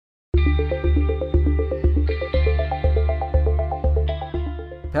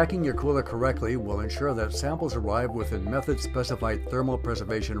Packing your cooler correctly will ensure that samples arrive within method-specified thermal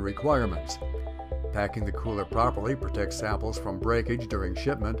preservation requirements. Packing the cooler properly protects samples from breakage during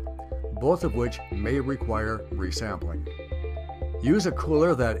shipment, both of which may require resampling. Use a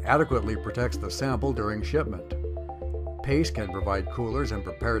cooler that adequately protects the sample during shipment. Pace can provide coolers and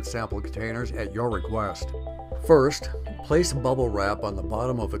prepared sample containers at your request. First, place bubble wrap on the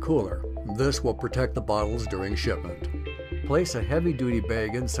bottom of the cooler. This will protect the bottles during shipment. Place a heavy-duty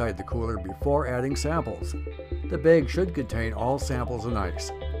bag inside the cooler before adding samples. The bag should contain all samples and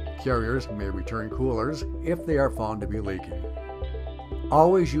ice. Carriers may return coolers if they are found to be leaking.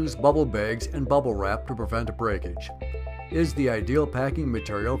 Always use bubble bags and bubble wrap to prevent breakage. It is the ideal packing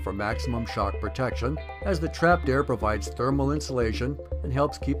material for maximum shock protection, as the trapped air provides thermal insulation and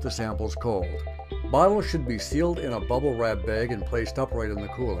helps keep the samples cold. Bottles should be sealed in a bubble wrap bag and placed upright in the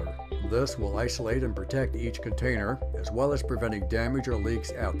cooler. This will isolate and protect each container, as well as preventing damage or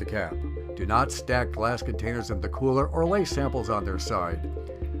leaks at the cap. Do not stack glass containers in the cooler or lay samples on their side.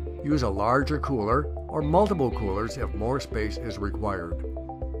 Use a larger cooler or multiple coolers if more space is required.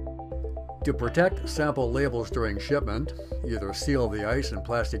 To protect sample labels during shipment, either seal the ice in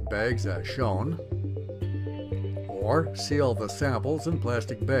plastic bags as shown, or seal the samples in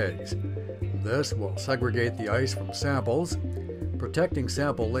plastic bags. This will segregate the ice from samples, protecting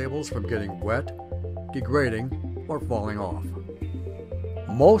sample labels from getting wet, degrading, or falling off.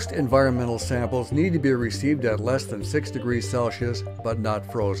 Most environmental samples need to be received at less than 6 degrees Celsius, but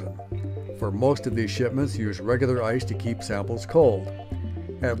not frozen. For most of these shipments, use regular ice to keep samples cold.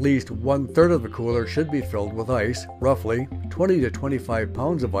 At least 1/3 of the cooler should be filled with ice, roughly 20 to 25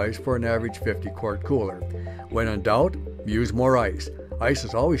 pounds of ice for an average 50-quart cooler. When in doubt, use more ice. Ice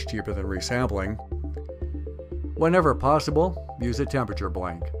is always cheaper than resampling. Whenever possible, use a temperature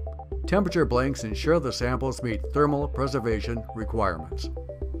blank. Temperature blanks ensure the samples meet thermal preservation requirements.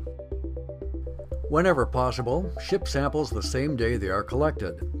 Whenever possible, ship samples the same day they are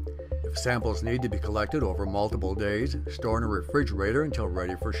collected. If samples need to be collected over multiple days, store in a refrigerator until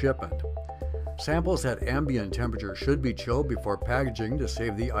ready for shipment. Samples at ambient temperature should be chilled before packaging to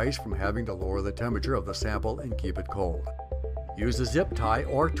save the ice from having to lower the temperature of the sample and keep it cold. Use a zip tie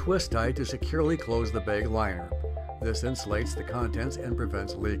or twist tie to securely close the bag liner. This insulates the contents and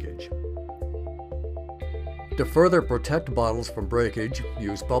prevents leakage. To further protect bottles from breakage,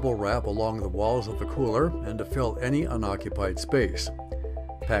 use bubble wrap along the walls of the cooler and to fill any unoccupied space.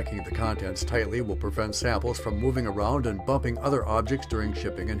 Packing the contents tightly will prevent samples from moving around and bumping other objects during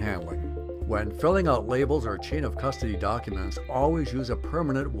shipping and handling. When filling out labels or chain of custody documents, always use a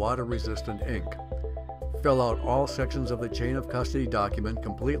permanent water-resistant ink. Fill out all sections of the chain of custody document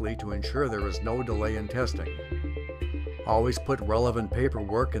completely to ensure there is no delay in testing. Always put relevant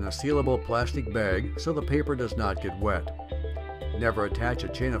paperwork in a sealable plastic bag so the paper does not get wet. Never attach a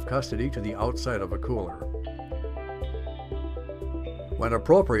chain of custody to the outside of a cooler. When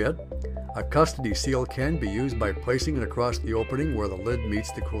appropriate, a custody seal can be used by placing it across the opening where the lid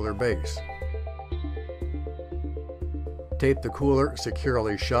meets the cooler base. Tape the cooler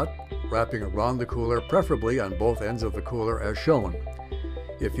securely shut, wrapping around the cooler, preferably on both ends of the cooler as shown.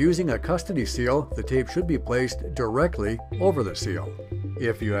 If using a custody seal, the tape should be placed directly over the seal.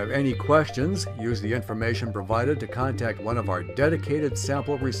 If you have any questions, use the information provided to contact one of our dedicated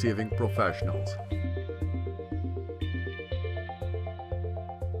sample receiving professionals.